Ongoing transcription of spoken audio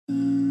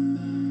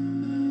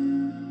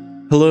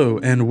Hello,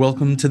 and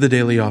welcome to the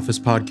Daily Office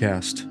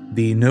Podcast,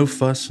 the No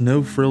Fuss,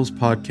 No Frills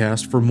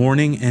podcast for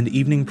morning and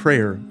evening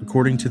prayer,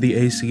 according to the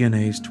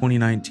ACNA's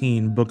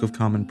 2019 Book of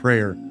Common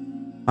Prayer.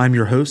 I'm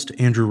your host,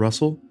 Andrew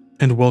Russell,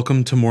 and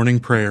welcome to morning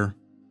prayer.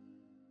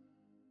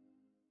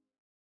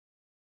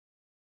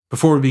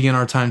 Before we begin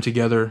our time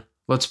together,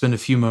 let's spend a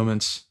few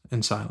moments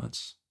in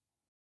silence.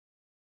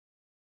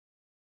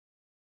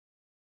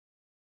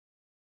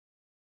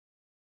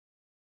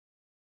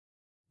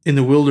 In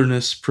the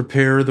wilderness,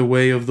 prepare the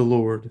way of the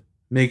Lord.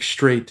 Make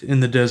straight in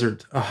the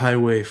desert a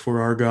highway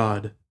for our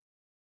God.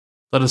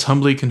 Let us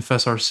humbly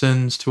confess our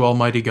sins to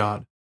Almighty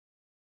God.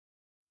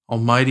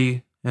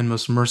 Almighty and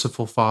most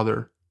merciful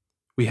Father,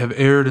 we have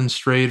erred and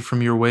strayed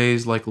from your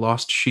ways like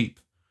lost sheep.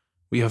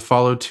 We have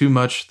followed too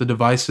much the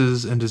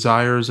devices and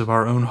desires of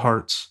our own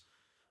hearts.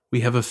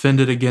 We have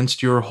offended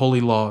against your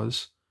holy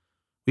laws.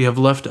 We have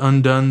left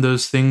undone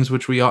those things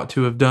which we ought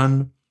to have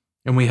done,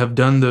 and we have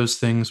done those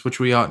things which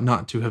we ought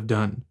not to have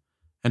done.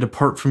 And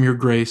apart from your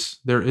grace,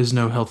 there is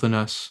no health in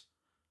us.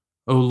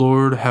 O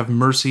Lord, have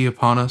mercy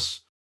upon us.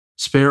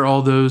 Spare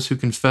all those who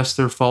confess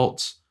their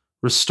faults.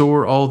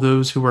 Restore all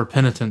those who are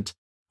penitent,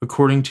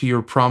 according to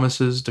your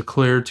promises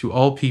declared to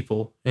all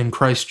people in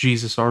Christ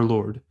Jesus our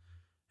Lord.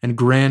 And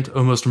grant,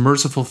 O most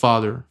merciful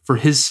Father, for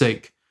his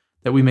sake,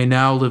 that we may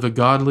now live a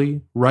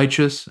godly,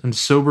 righteous, and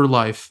sober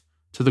life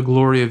to the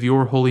glory of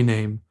your holy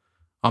name.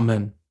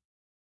 Amen.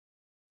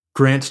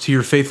 Grant to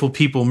your faithful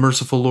people,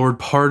 merciful Lord,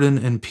 pardon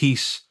and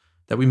peace,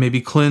 that we may be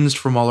cleansed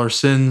from all our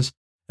sins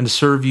and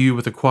serve you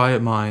with a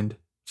quiet mind,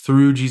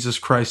 through Jesus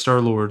Christ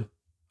our Lord.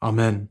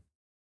 Amen.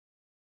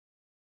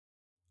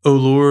 O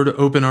Lord,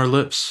 open our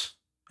lips,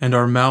 and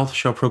our mouth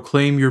shall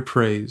proclaim your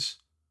praise.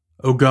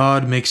 O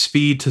God, make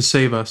speed to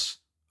save us.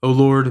 O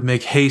Lord,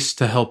 make haste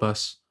to help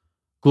us.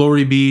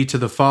 Glory be to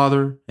the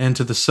Father, and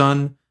to the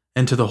Son,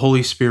 and to the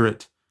Holy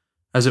Spirit,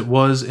 as it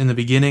was in the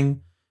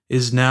beginning,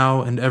 is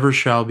now, and ever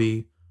shall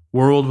be,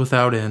 world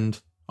without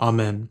end.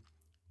 Amen.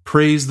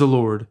 Praise the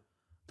Lord.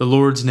 The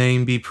Lord's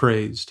name be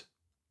praised.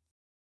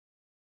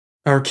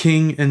 Our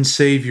King and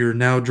Savior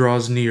now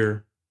draws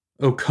near.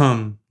 O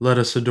come, let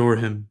us adore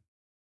him.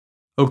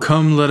 O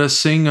come, let us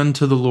sing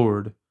unto the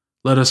Lord.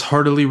 Let us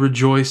heartily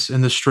rejoice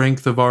in the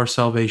strength of our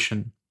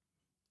salvation.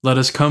 Let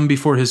us come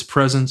before his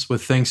presence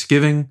with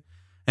thanksgiving,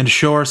 and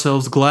show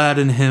ourselves glad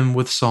in him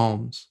with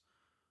psalms.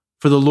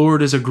 For the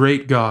Lord is a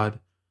great God,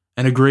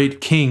 and a great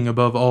King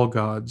above all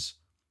gods.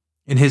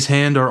 In his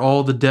hand are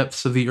all the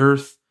depths of the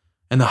earth,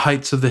 and the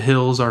heights of the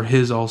hills are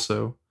his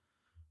also.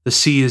 The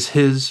sea is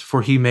his,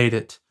 for he made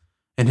it,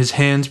 and his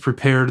hands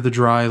prepared the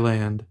dry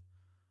land.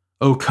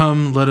 O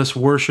come, let us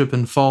worship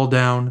and fall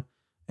down,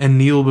 and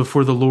kneel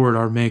before the Lord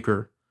our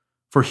Maker.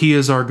 For he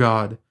is our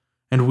God,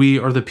 and we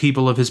are the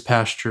people of his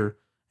pasture,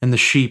 and the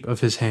sheep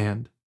of his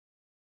hand.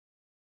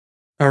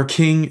 Our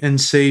King and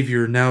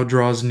Savior now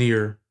draws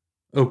near.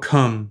 O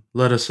come,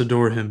 let us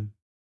adore him.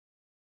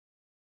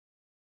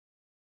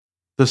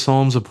 The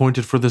Psalms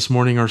appointed for this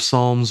morning are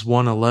Psalms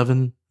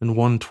 111 and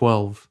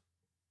 112.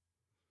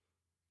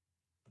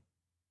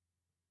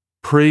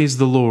 Praise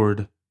the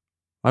Lord.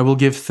 I will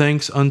give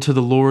thanks unto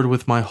the Lord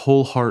with my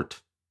whole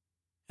heart,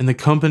 in the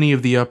company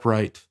of the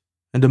upright,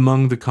 and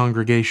among the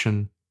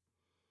congregation.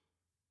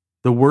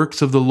 The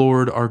works of the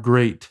Lord are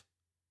great,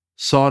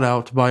 sought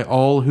out by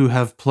all who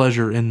have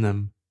pleasure in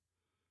them.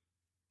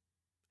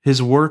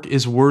 His work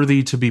is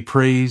worthy to be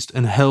praised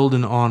and held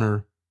in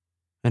honor,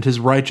 and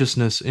his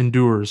righteousness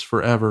endures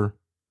forever.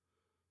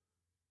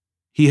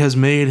 He has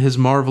made his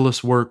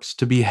marvelous works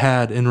to be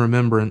had in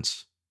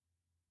remembrance.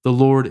 The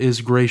Lord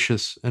is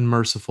gracious and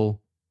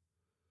merciful.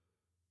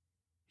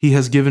 He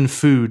has given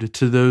food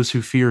to those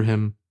who fear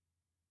him.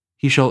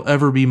 He shall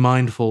ever be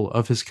mindful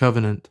of his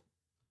covenant.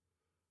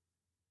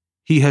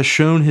 He has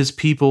shown his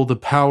people the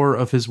power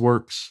of his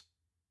works,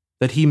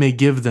 that he may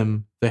give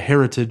them the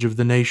heritage of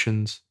the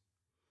nations.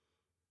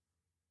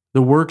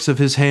 The works of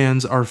his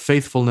hands are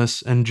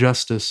faithfulness and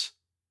justice.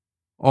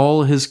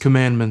 All his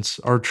commandments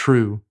are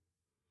true.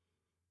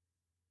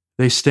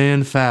 They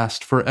stand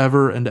fast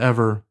forever and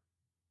ever,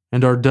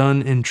 and are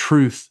done in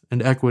truth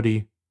and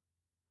equity.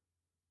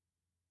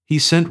 He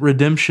sent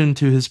redemption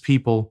to his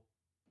people.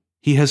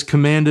 He has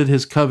commanded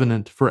his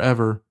covenant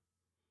forever.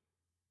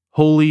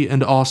 Holy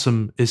and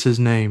awesome is his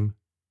name.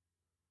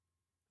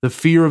 The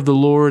fear of the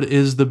Lord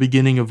is the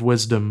beginning of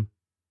wisdom.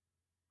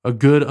 A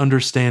good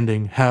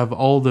understanding have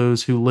all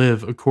those who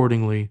live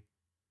accordingly.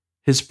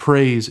 His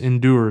praise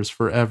endures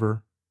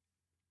forever.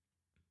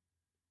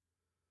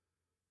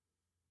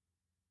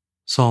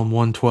 Psalm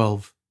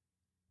 112.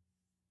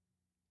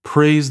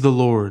 Praise the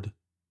Lord.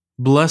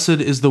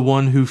 Blessed is the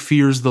one who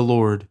fears the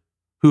Lord,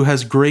 who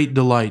has great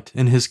delight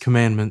in his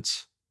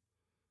commandments.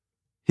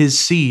 His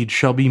seed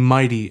shall be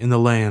mighty in the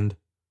land.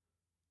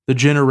 The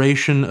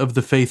generation of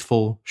the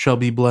faithful shall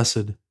be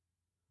blessed.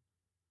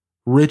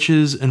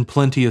 Riches and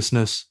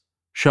plenteousness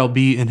shall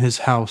be in his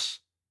house,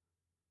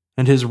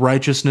 and his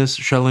righteousness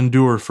shall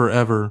endure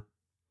forever.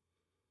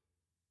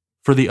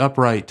 For the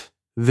upright,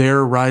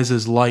 there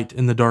rises light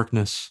in the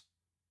darkness.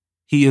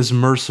 He is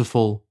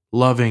merciful,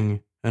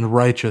 loving, and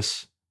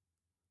righteous.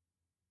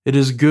 It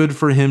is good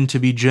for him to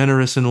be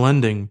generous in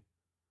lending,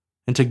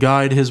 and to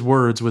guide his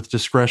words with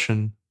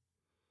discretion.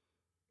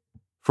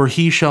 For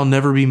he shall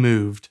never be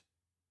moved,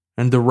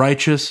 and the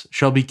righteous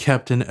shall be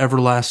kept in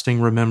everlasting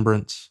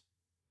remembrance.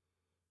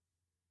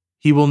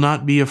 He will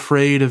not be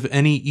afraid of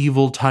any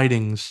evil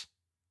tidings,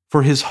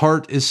 for his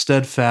heart is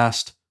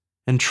steadfast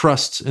and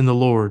trusts in the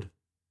Lord.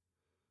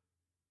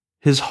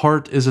 His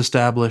heart is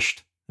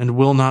established and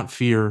will not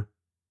fear.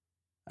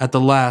 At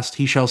the last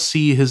he shall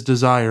see his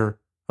desire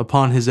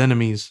upon his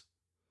enemies.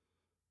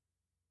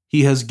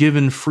 He has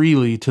given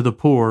freely to the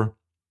poor,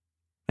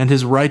 and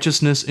his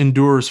righteousness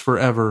endures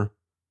forever.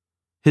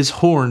 His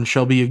horn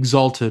shall be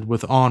exalted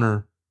with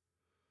honor.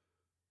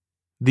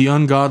 The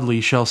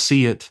ungodly shall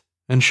see it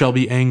and shall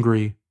be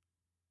angry.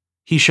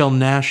 He shall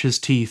gnash his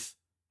teeth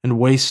and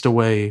waste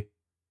away.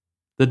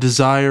 The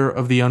desire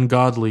of the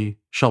ungodly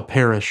shall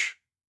perish.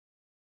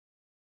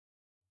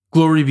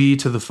 Glory be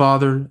to the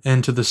Father,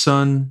 and to the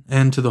Son,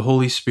 and to the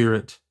Holy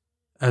Spirit,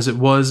 as it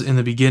was in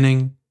the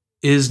beginning,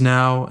 is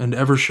now, and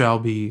ever shall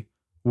be,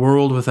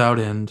 world without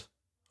end.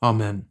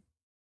 Amen.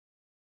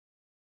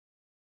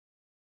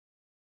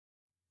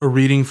 A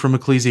reading from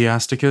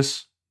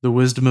Ecclesiasticus, the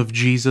wisdom of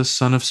Jesus,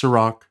 son of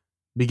Sirach,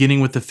 beginning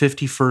with the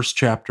 51st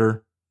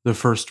chapter, the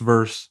first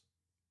verse.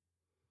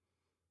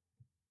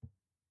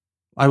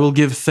 I will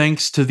give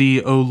thanks to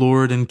thee, O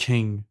Lord and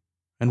King,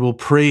 and will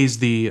praise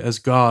thee as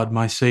God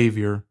my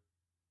Saviour.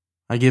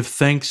 I give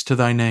thanks to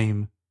thy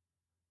name,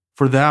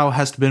 for thou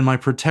hast been my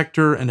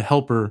protector and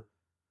helper,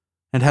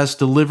 and hast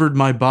delivered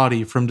my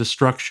body from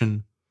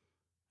destruction,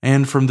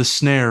 and from the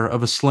snare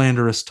of a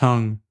slanderous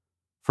tongue,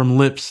 from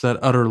lips that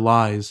utter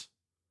lies.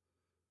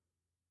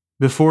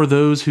 Before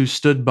those who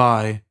stood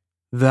by,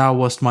 thou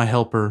wast my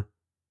helper,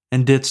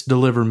 and didst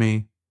deliver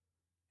me,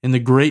 in the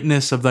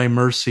greatness of thy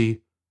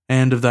mercy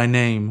and of thy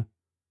name,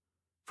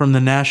 from the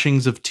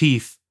gnashings of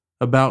teeth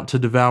about to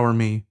devour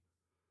me,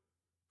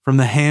 from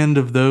the hand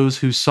of those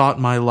who sought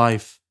my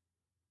life,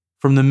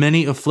 from the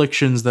many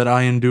afflictions that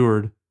I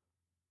endured,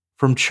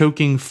 from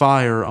choking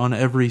fire on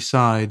every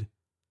side,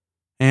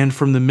 and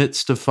from the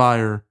midst of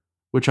fire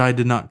which I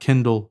did not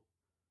kindle,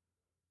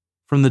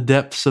 from the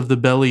depths of the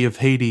belly of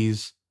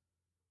Hades,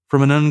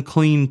 from an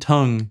unclean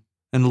tongue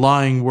and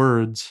lying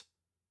words,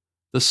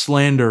 the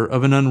slander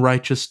of an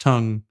unrighteous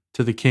tongue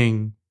to the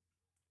king.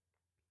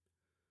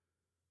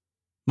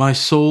 My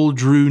soul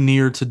drew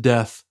near to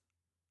death,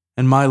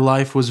 and my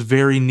life was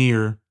very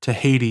near to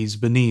Hades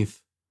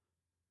beneath.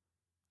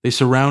 They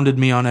surrounded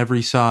me on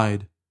every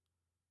side,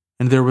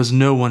 and there was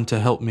no one to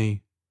help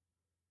me.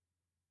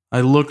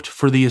 I looked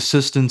for the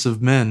assistance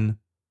of men,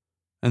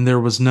 and there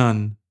was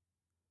none.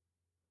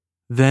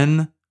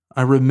 Then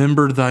I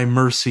remembered thy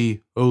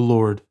mercy, O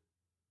Lord,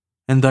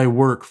 and thy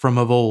work from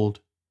of old,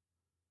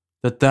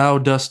 that thou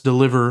dost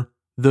deliver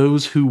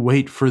those who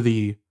wait for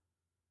thee,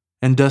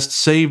 and dost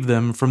save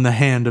them from the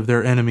hand of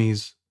their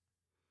enemies.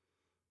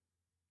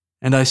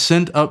 And I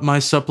sent up my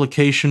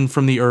supplication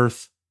from the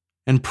earth,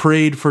 and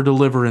prayed for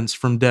deliverance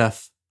from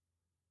death.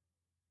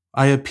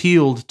 I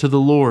appealed to the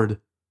Lord,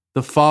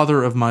 the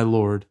Father of my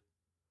Lord,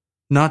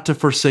 not to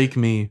forsake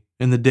me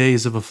in the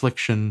days of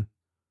affliction,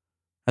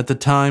 at the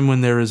time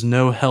when there is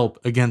no help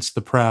against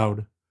the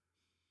proud.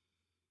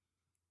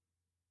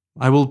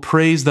 I will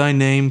praise thy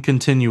name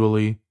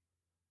continually,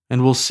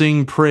 and will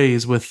sing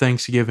praise with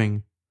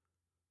thanksgiving.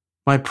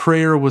 My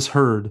prayer was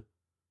heard,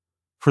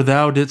 for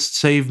thou didst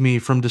save me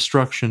from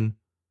destruction,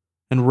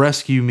 and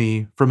rescue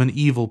me from an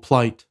evil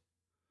plight.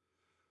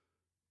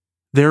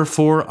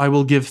 Therefore I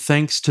will give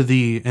thanks to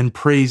thee and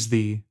praise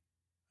thee,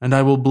 and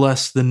I will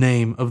bless the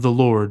name of the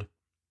Lord.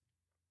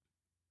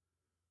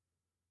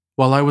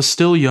 While I was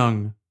still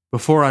young,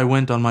 before I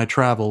went on my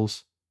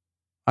travels,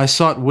 I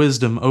sought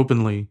wisdom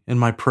openly in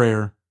my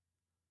prayer.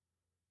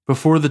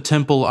 Before the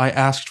temple I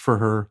asked for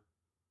her,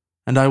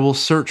 and I will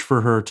search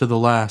for her to the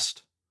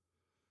last.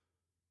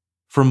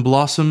 From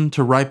blossom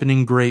to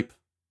ripening grape,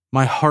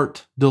 my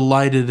heart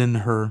delighted in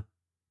her.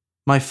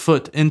 My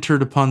foot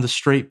entered upon the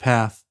straight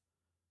path.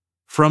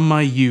 From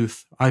my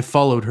youth I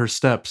followed her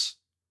steps.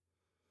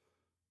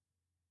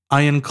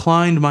 I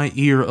inclined my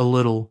ear a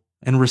little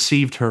and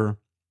received her,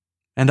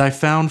 and I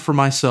found for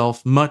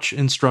myself much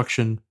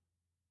instruction.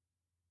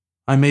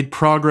 I made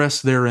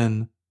progress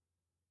therein.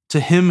 To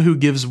him who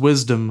gives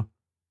wisdom,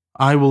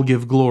 I will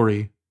give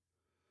glory.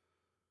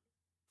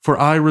 For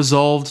I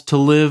resolved to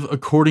live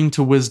according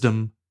to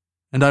wisdom,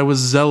 and I was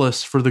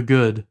zealous for the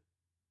good,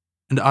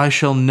 and I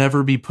shall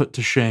never be put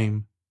to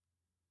shame.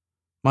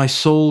 My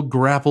soul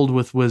grappled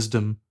with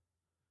wisdom,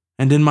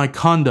 and in my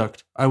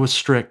conduct I was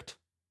strict.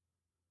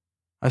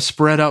 I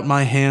spread out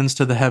my hands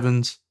to the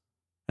heavens,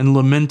 and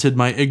lamented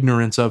my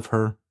ignorance of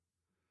her.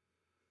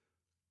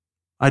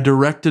 I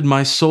directed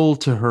my soul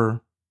to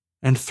her,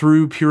 and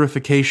through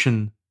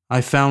purification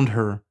I found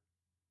her.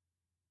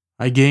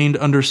 I gained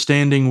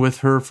understanding with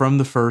her from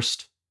the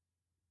first.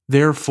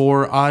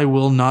 Therefore I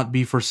will not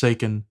be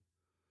forsaken.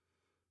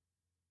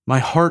 My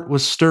heart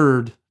was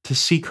stirred to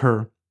seek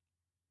her.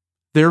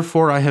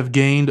 Therefore I have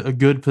gained a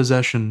good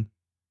possession.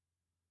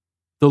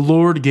 The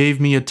Lord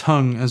gave me a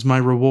tongue as my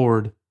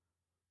reward,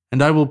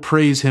 and I will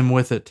praise him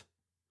with it.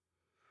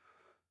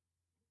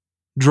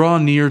 Draw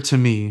near to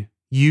me,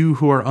 you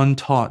who are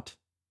untaught,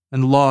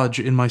 and lodge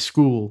in my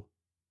school.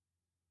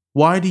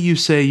 Why do you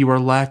say you are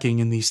lacking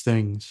in these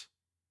things?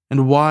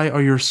 And why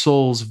are your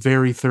souls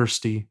very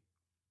thirsty?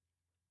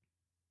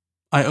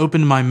 I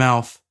opened my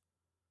mouth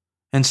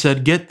and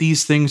said, Get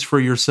these things for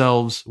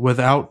yourselves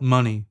without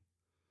money.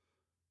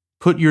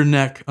 Put your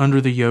neck under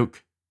the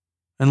yoke,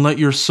 and let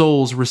your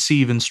souls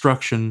receive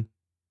instruction.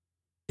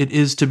 It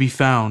is to be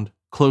found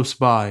close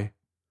by.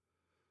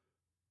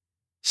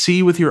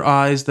 See with your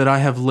eyes that I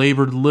have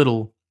labored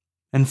little,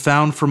 and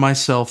found for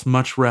myself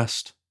much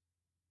rest.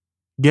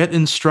 Get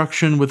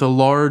instruction with a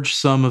large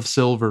sum of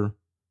silver,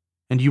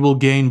 and you will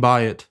gain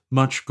by it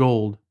much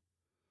gold.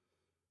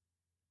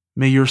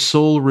 May your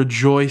soul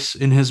rejoice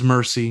in his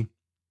mercy,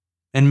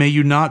 and may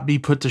you not be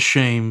put to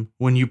shame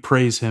when you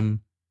praise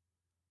him.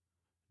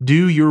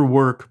 Do your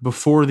work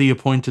before the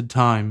appointed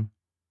time,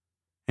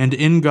 and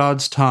in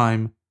God's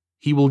time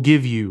he will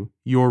give you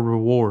your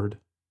reward.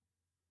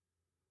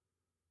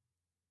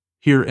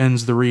 Here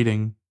ends the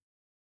reading.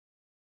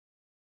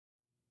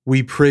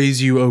 We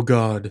praise you, O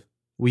God.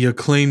 We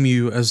acclaim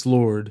you as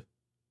Lord.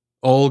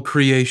 All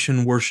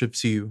creation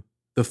worships you,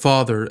 the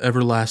Father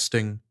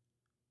everlasting.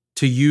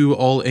 To you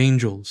all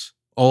angels,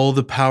 all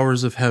the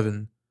powers of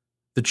heaven,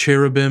 the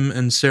cherubim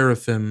and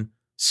seraphim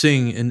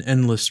sing in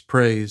endless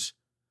praise.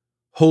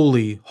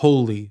 Holy,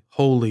 holy,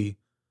 holy,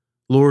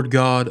 Lord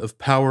God of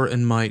power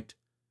and might.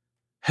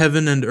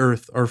 Heaven and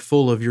earth are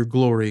full of your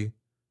glory.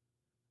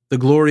 The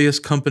glorious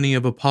company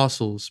of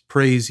apostles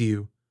praise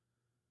you.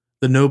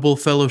 The noble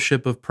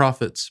fellowship of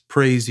prophets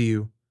praise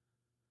you.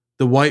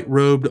 The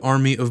white-robed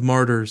army of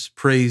martyrs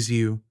praise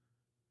you.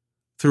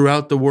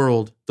 Throughout the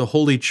world, the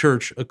Holy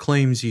Church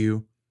acclaims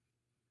you.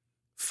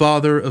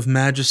 Father of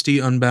majesty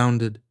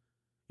unbounded,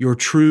 your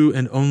true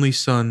and only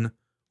Son,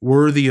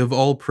 worthy of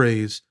all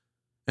praise,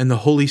 and the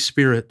Holy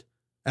Spirit,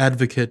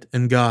 advocate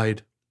and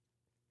guide.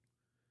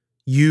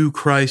 You,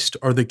 Christ,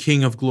 are the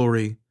King of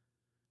glory,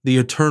 the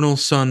eternal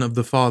Son of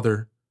the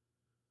Father.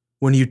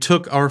 When you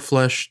took our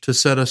flesh to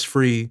set us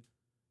free,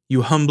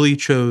 you humbly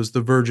chose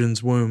the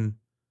Virgin's womb.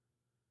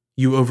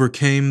 You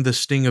overcame the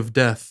sting of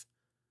death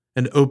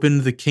and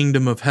opened the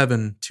kingdom of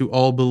heaven to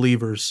all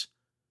believers.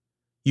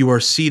 You are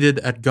seated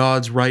at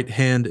God's right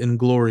hand in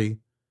glory.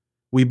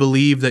 We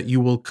believe that you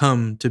will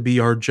come to be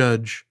our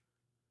judge.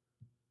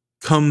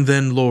 Come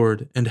then,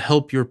 Lord, and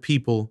help your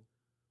people,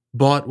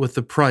 bought with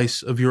the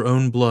price of your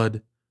own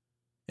blood,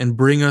 and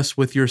bring us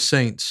with your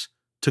saints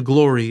to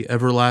glory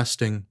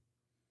everlasting.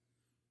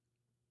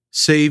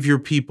 Save your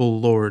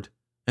people, Lord,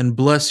 and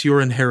bless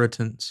your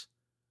inheritance.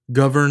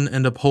 Govern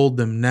and uphold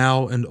them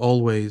now and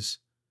always.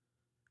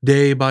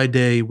 Day by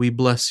day we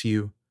bless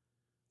you.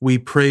 We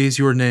praise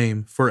your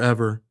name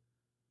forever.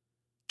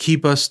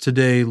 Keep us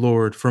today,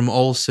 Lord, from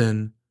all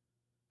sin.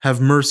 Have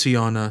mercy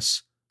on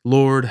us,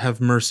 Lord, have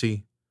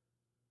mercy.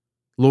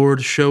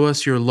 Lord, show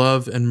us your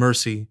love and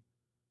mercy,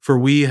 for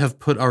we have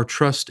put our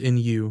trust in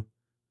you.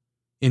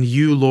 In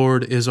you,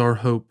 Lord, is our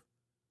hope.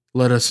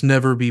 Let us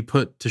never be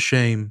put to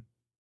shame.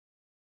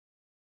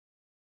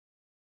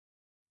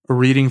 A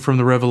reading from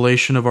the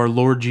Revelation of our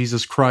Lord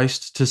Jesus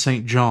Christ to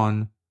St.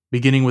 John,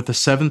 beginning with the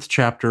 7th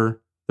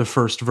chapter, the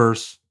 1st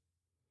verse.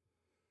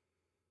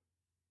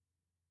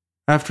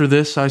 After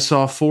this I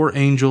saw 4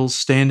 angels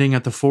standing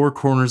at the 4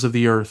 corners of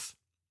the earth,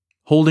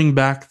 holding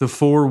back the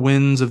 4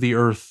 winds of the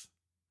earth,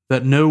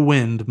 that no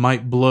wind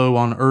might blow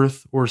on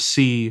earth or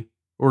sea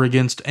or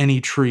against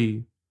any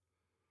tree.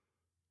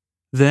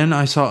 Then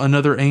I saw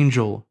another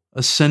angel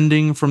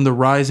ascending from the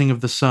rising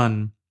of the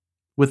sun,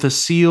 with a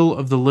seal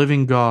of the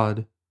living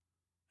God,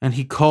 and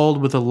he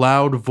called with a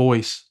loud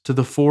voice to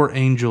the 4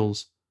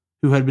 angels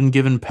who had been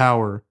given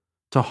power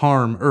to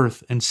harm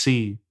earth and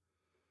sea,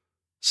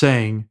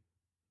 saying,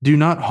 Do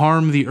not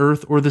harm the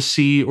earth or the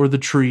sea or the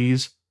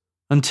trees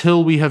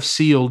until we have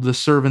sealed the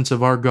servants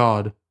of our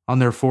God on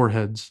their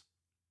foreheads.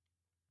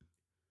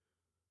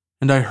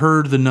 And I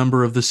heard the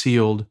number of the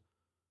sealed,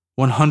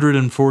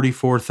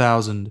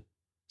 144,000,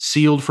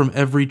 sealed from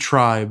every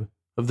tribe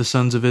of the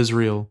sons of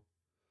Israel.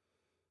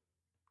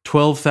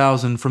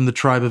 12,000 from the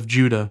tribe of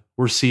Judah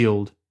were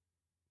sealed,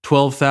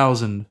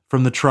 12,000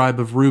 from the tribe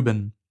of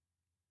Reuben,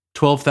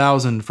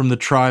 12,000 from the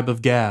tribe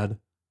of Gad,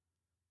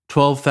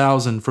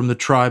 12,000 from the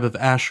tribe of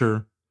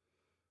Asher,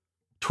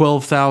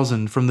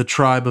 12,000 from the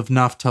tribe of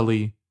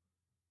Naphtali,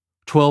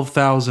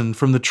 12,000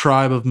 from the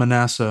tribe of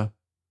Manasseh,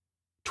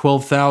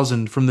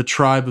 12,000 from the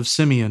tribe of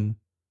Simeon,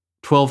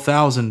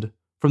 12,000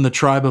 from the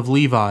tribe of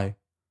Levi,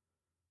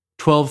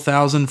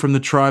 12,000 from the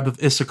tribe of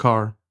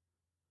Issachar,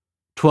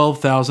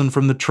 12,000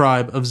 from the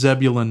tribe of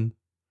Zebulun,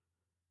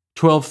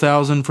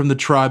 12,000 from the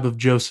tribe of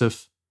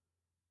Joseph,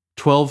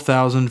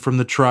 12,000 from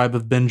the tribe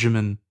of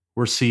Benjamin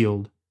were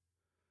sealed.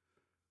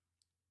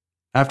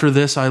 After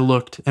this I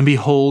looked, and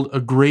behold, a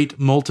great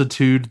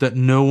multitude that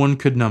no one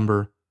could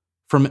number,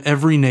 from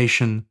every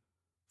nation,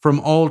 from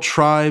all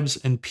tribes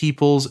and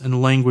peoples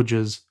and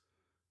languages,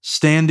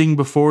 standing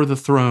before the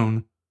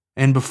throne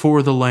and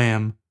before the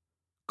Lamb,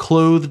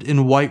 clothed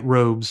in white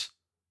robes,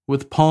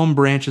 with palm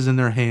branches in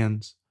their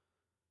hands,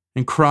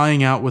 and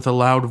crying out with a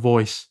loud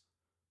voice,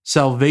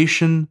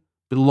 "Salvation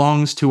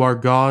belongs to our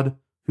God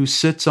who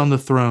sits on the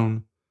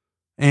throne,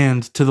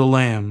 and to the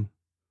Lamb."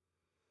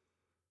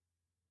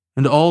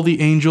 And all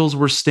the angels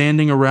were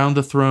standing around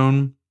the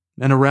throne,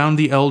 and around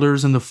the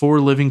elders and the 4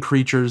 living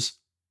creatures,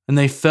 and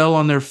they fell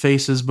on their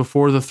faces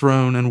before the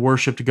throne and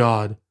worshipped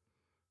God,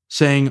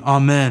 saying,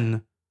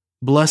 "Amen,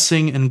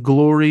 blessing and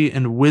glory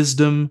and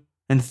wisdom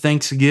and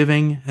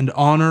thanksgiving and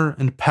honor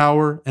and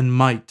power and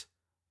might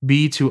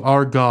be to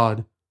our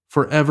God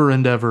forever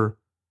and ever.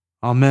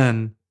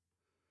 Amen."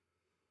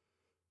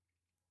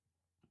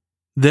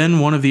 Then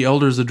one of the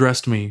elders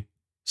addressed me,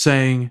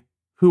 saying,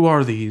 "Who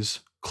are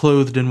these,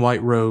 clothed in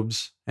white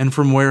robes, and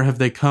from where have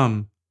they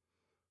come?"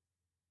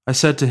 I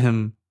said to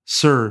him,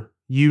 "Sir,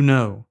 you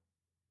know."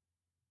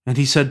 And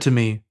he said to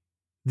me,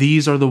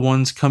 "These are the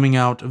ones coming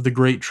out of the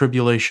great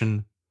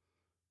tribulation.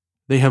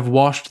 They have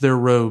washed their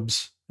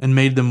robes and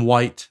made them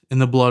white in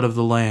the blood of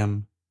the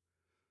Lamb.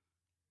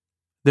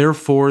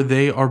 Therefore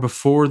they are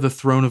before the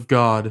throne of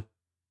God,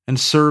 and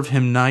serve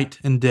him night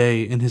and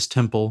day in his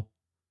temple.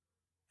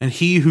 And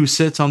he who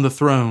sits on the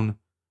throne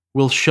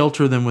will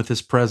shelter them with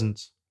his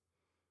presence.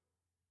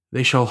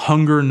 They shall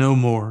hunger no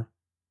more,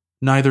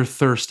 neither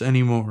thirst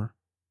any more.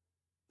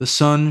 The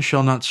sun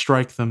shall not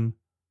strike them,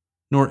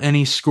 nor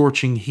any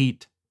scorching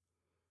heat.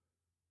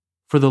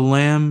 For the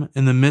Lamb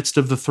in the midst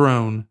of the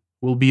throne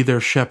will be their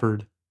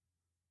shepherd,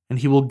 and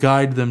he will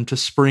guide them to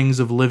springs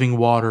of living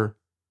water,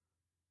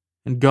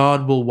 and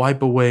God will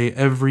wipe away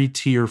every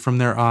tear from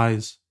their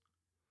eyes."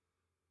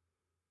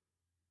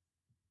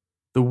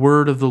 The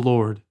word of the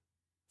Lord.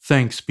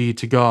 Thanks be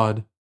to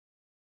God.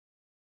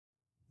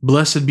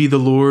 Blessed be the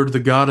Lord, the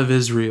God of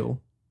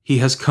Israel. He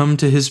has come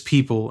to his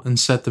people and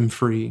set them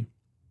free.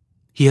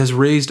 He has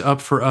raised up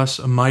for us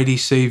a mighty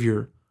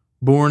Savior,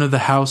 born of the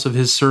house of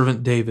his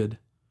servant David.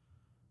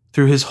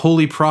 Through his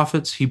holy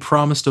prophets he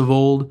promised of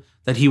old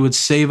that he would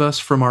save us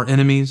from our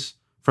enemies,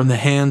 from the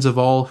hands of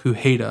all who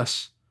hate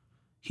us.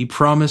 He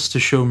promised to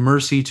show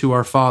mercy to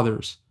our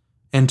fathers,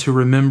 and to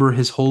remember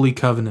his holy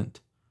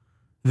covenant.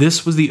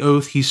 This was the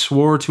oath he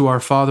swore to our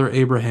father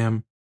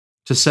Abraham,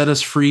 to set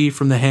us free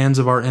from the hands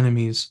of our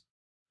enemies,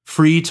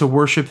 free to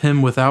worship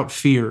him without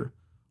fear,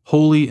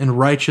 holy and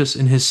righteous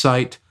in his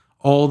sight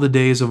all the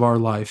days of our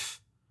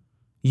life.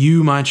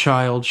 You, my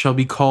child, shall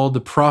be called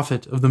the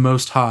prophet of the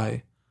Most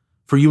High,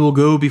 for you will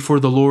go before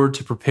the Lord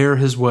to prepare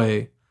his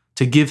way,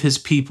 to give his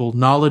people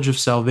knowledge of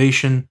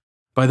salvation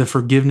by the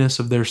forgiveness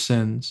of their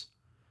sins.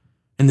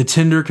 In the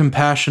tender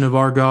compassion of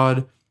our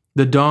God,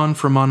 the dawn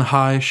from on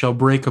high shall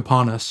break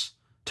upon us,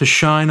 to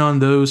shine on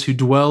those who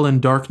dwell in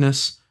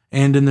darkness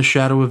and in the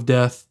shadow of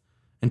death,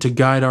 and to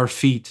guide our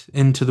feet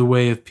into the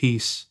way of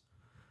peace.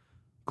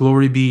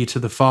 Glory be to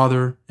the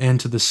Father, and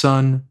to the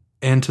Son,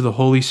 and to the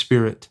Holy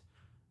Spirit,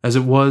 as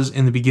it was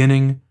in the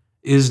beginning,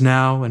 is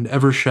now, and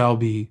ever shall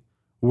be,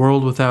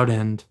 world without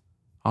end.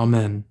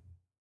 Amen.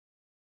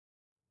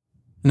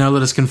 Now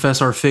let us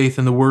confess our faith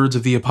in the words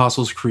of the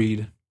Apostles'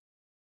 Creed.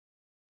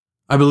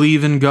 I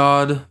believe in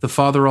God, the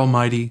Father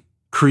Almighty,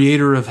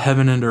 creator of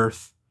heaven and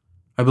earth.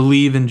 I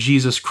believe in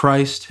Jesus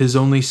Christ, his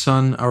only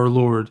Son, our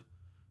Lord.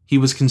 He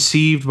was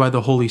conceived by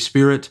the Holy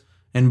Spirit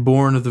and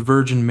born of the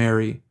Virgin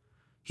Mary.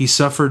 He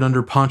suffered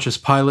under Pontius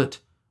Pilate,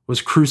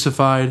 was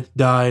crucified,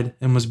 died,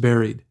 and was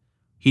buried.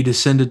 He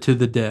descended to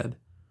the dead.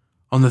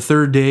 On the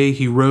 3rd day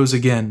he rose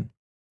again.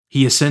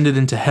 He ascended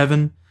into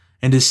heaven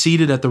and is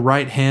seated at the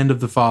right hand of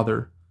the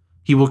Father.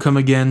 He will come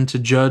again to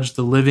judge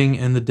the living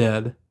and the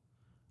dead.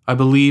 I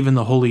believe in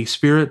the Holy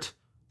Spirit,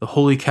 the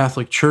Holy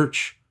Catholic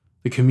Church,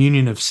 the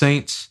communion of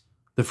saints,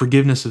 the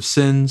forgiveness of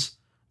sins,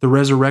 the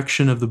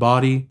resurrection of the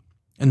body,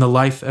 and the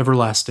life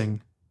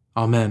everlasting.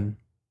 Amen.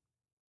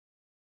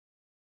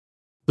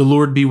 The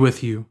Lord be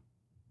with you,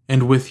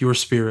 and with your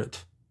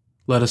spirit.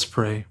 Let us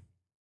pray.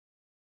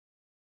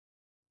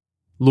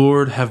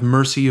 Lord, have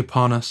mercy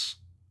upon us.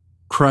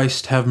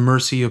 Christ, have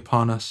mercy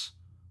upon us.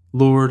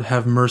 Lord,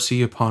 have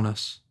mercy upon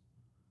us.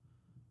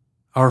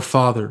 Our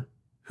Father,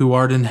 who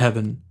art in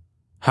heaven,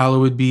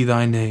 hallowed be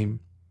thy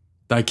name.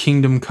 Thy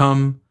kingdom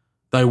come,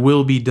 thy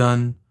will be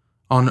done,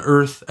 on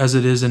earth as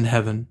it is in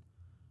heaven.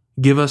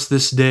 Give us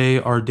this day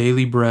our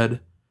daily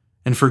bread,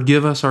 and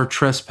forgive us our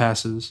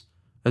trespasses,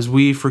 as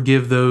we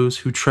forgive those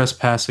who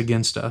trespass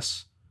against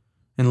us.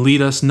 And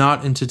lead us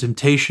not into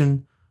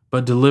temptation,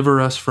 but deliver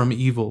us from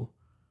evil.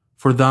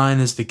 For thine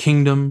is the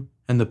kingdom,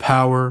 and the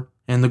power,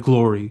 and the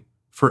glory,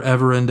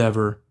 forever and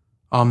ever.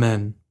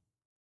 Amen.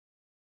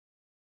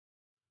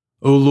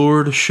 O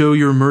Lord, show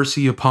your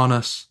mercy upon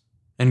us,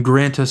 and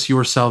grant us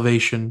your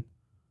salvation.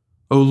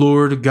 O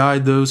Lord,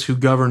 guide those who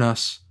govern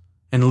us,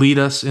 and lead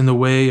us in the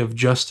way of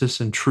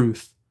justice and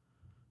truth.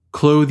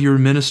 Clothe your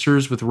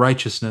ministers with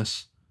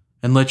righteousness,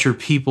 and let your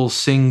people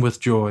sing with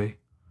joy.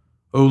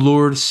 O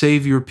Lord,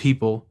 save your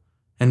people,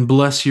 and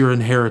bless your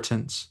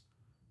inheritance.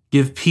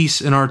 Give peace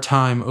in our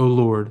time, O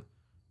Lord,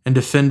 and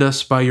defend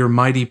us by your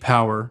mighty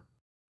power.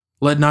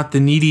 Let not the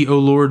needy, O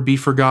Lord, be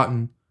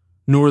forgotten,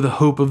 nor the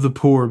hope of the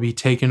poor be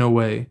taken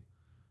away.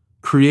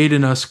 Create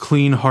in us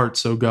clean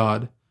hearts, O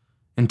God,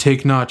 and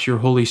take not your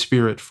Holy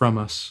Spirit from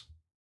us.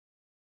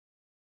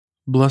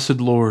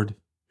 Blessed Lord,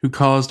 who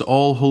caused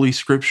all holy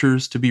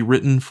scriptures to be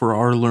written for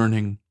our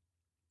learning,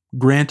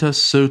 grant us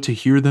so to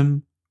hear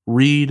them,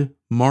 read,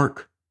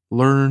 mark,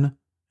 learn,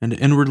 and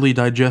inwardly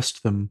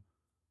digest them,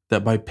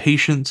 that by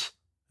patience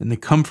and the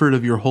comfort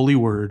of your holy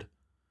word,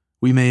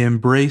 we may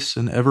embrace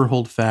and ever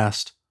hold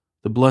fast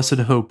the blessed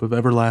hope of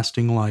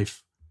everlasting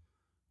life,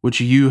 which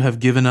you have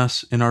given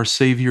us in our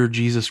Savior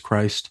Jesus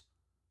Christ,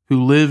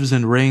 who lives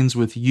and reigns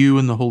with you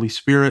in the Holy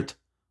Spirit,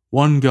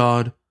 one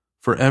God,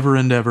 forever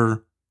and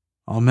ever.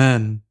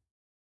 Amen.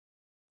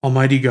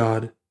 Almighty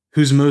God,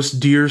 whose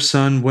most dear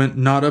Son went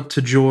not up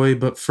to joy,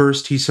 but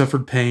first he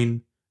suffered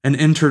pain, and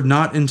entered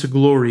not into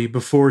glory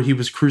before he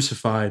was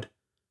crucified,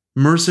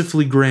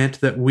 mercifully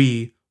grant that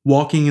we,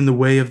 walking in the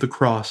way of the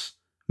cross,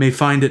 may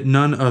find it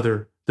none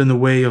other than the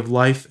way of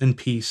life and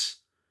peace,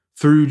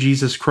 through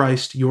Jesus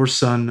Christ, your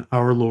Son,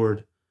 our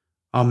Lord.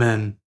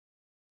 Amen.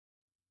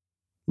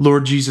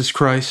 Lord Jesus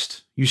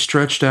Christ, you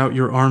stretched out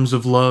your arms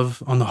of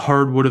love on the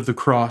hard wood of the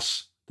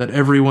cross, that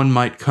everyone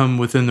might come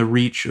within the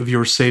reach of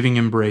your saving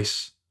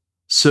embrace.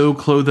 So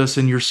clothe us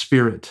in your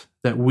Spirit,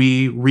 that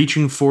we,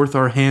 reaching forth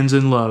our hands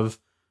in love,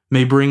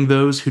 may bring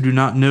those who do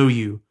not know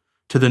you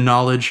to the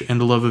knowledge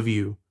and love of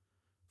you,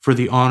 for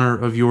the honor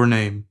of your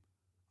name.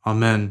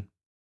 Amen.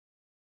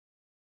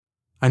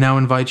 I now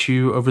invite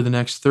you over the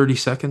next 30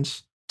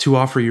 seconds to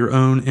offer your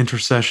own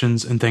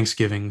intercessions and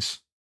thanksgivings.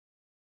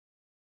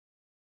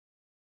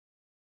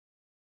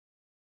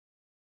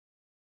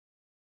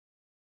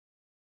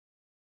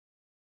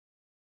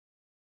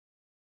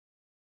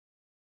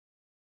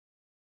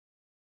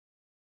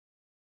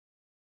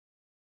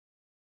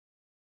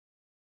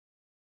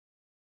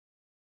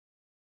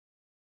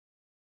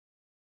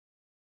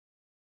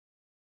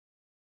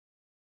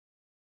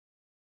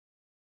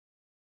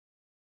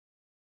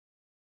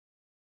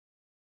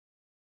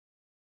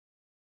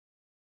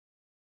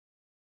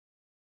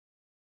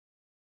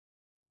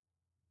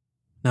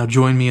 Now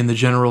join me in the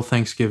general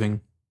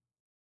thanksgiving.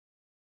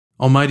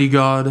 Almighty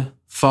God,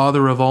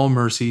 Father of all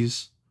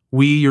mercies,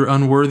 we, your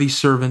unworthy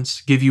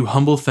servants, give you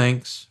humble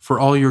thanks for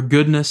all your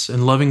goodness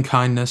and loving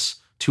kindness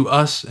to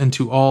us and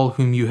to all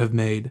whom you have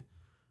made.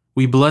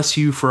 We bless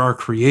you for our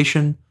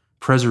creation,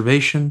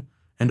 preservation,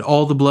 and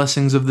all the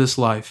blessings of this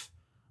life,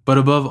 but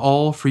above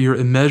all for your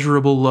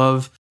immeasurable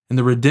love and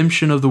the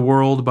redemption of the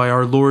world by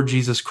our Lord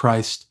Jesus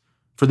Christ,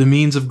 for the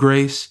means of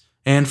grace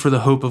and for the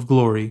hope of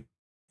glory.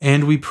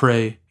 And we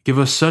pray, give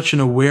us such an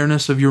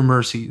awareness of your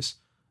mercies,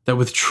 that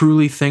with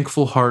truly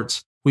thankful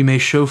hearts we may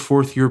show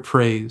forth your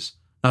praise,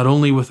 not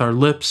only with our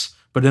lips,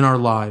 but in our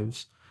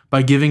lives,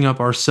 by giving up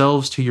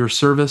ourselves to your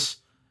service,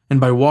 and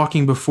by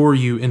walking before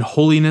you in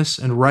holiness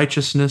and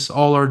righteousness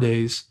all our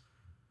days.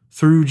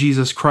 Through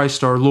Jesus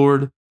Christ our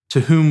Lord,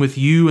 to whom with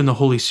you and the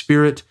Holy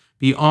Spirit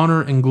be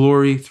honor and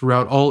glory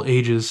throughout all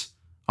ages.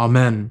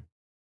 Amen.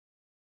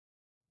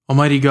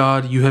 Almighty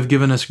God, you have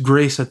given us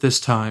grace at this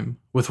time,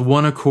 with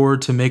one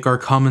accord to make our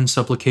common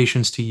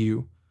supplications to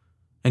you.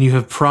 And you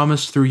have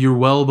promised through your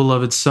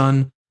well-beloved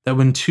Son that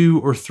when 2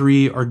 or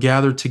 3 are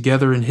gathered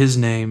together in his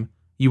name,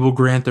 you will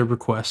grant their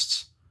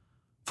requests.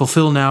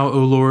 Fulfill now, O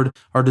Lord,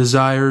 our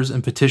desires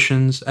and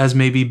petitions as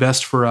may be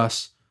best for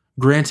us,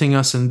 granting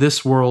us in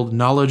this world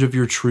knowledge of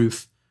your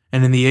truth,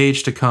 and in the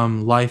age to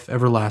come life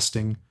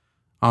everlasting.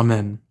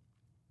 Amen.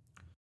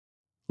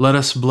 Let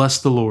us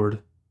bless the Lord.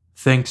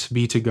 Thanks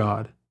be to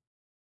God.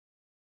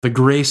 The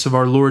grace of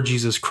our Lord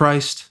Jesus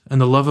Christ, and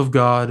the love of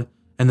God,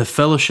 and the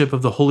fellowship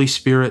of the Holy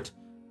Spirit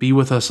be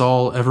with us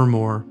all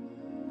evermore.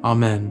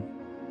 Amen.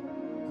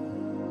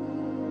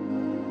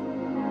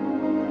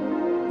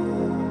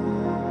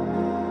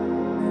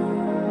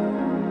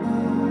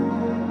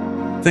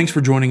 Thanks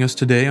for joining us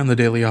today on the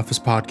Daily Office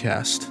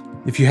Podcast.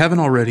 If you haven't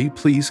already,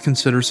 please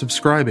consider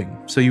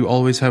subscribing so you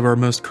always have our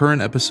most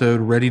current episode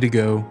ready to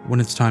go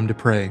when it's time to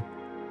pray.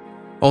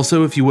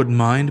 Also, if you wouldn't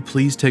mind,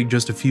 please take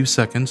just a few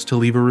seconds to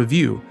leave a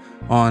review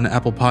on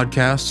Apple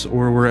Podcasts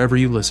or wherever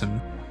you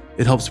listen.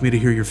 It helps me to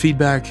hear your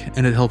feedback,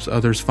 and it helps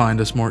others find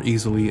us more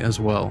easily as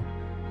well.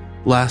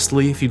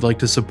 Lastly, if you'd like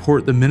to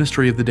support the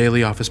ministry of the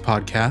Daily Office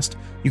Podcast,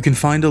 you can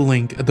find a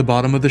link at the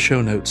bottom of the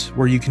show notes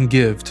where you can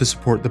give to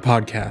support the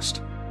podcast.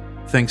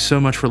 Thanks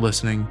so much for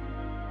listening.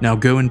 Now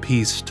go in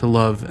peace to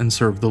love and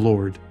serve the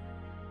Lord.